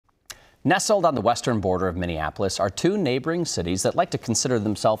Nestled on the western border of Minneapolis are two neighboring cities that like to consider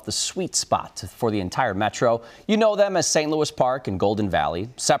themselves the sweet spot for the entire metro. You know them as St. Louis Park and Golden Valley,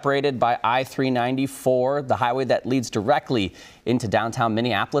 separated by I-394, the highway that leads directly into downtown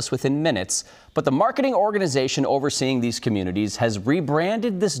Minneapolis within minutes. But the marketing organization overseeing these communities has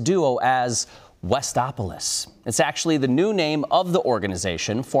rebranded this duo as Westopolis. It's actually the new name of the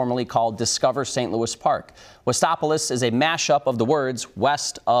organization, formerly called Discover St. Louis Park. Westopolis is a mashup of the words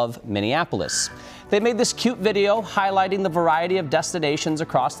west of Minneapolis. They made this cute video highlighting the variety of destinations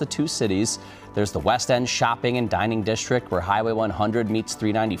across the two cities. There's the West End Shopping and Dining District, where Highway 100 meets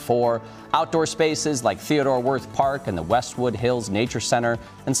 394, outdoor spaces like Theodore Wirth Park and the Westwood Hills Nature Center,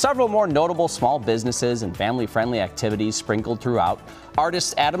 and several more notable small businesses and family-friendly activities sprinkled throughout.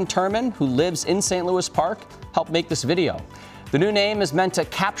 Artist Adam Turman, who lives in St. Louis Park, helped make this video. The new name is meant to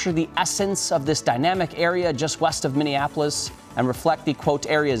capture the essence of this dynamic area just west of Minneapolis and reflect the, quote,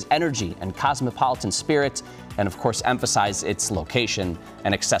 area's energy and cosmopolitan spirit, and of course emphasize its location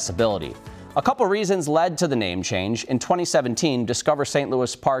and accessibility. A couple reasons led to the name change. In 2017, Discover St.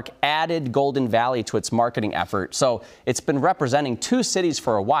 Louis Park added Golden Valley to its marketing effort, so it's been representing two cities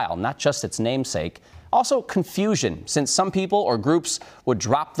for a while, not just its namesake. Also confusion, since some people or groups would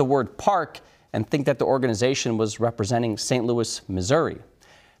drop the word park and think that the organization was representing St. Louis, Missouri.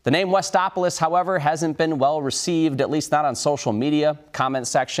 The name Westopolis, however, hasn't been well received, at least not on social media. Comment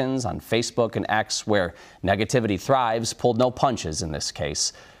sections on Facebook and X, where negativity thrives, pulled no punches in this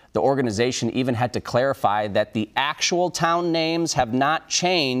case. The organization even had to clarify that the actual town names have not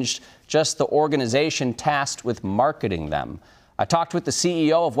changed, just the organization tasked with marketing them. I talked with the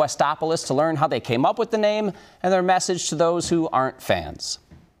CEO of Westopolis to learn how they came up with the name and their message to those who aren't fans.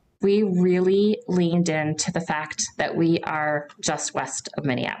 We really leaned into the fact that we are just west of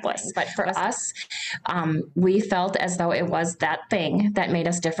Minneapolis. But for us, we felt as though it was that thing that made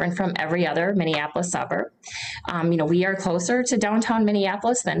us different from every other Minneapolis suburb. We are closer to downtown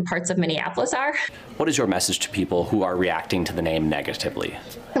Minneapolis than parts of Minneapolis are. What is your message to people who are reacting to the name negatively?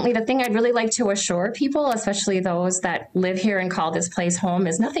 The thing I'd really like to assure people, especially those that live here and call this place home,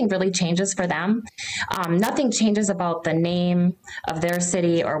 is nothing really changes for them. Nothing changes about the name of their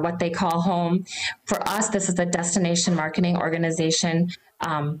city or what they call home. For us, this is a destination marketing organization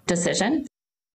decision.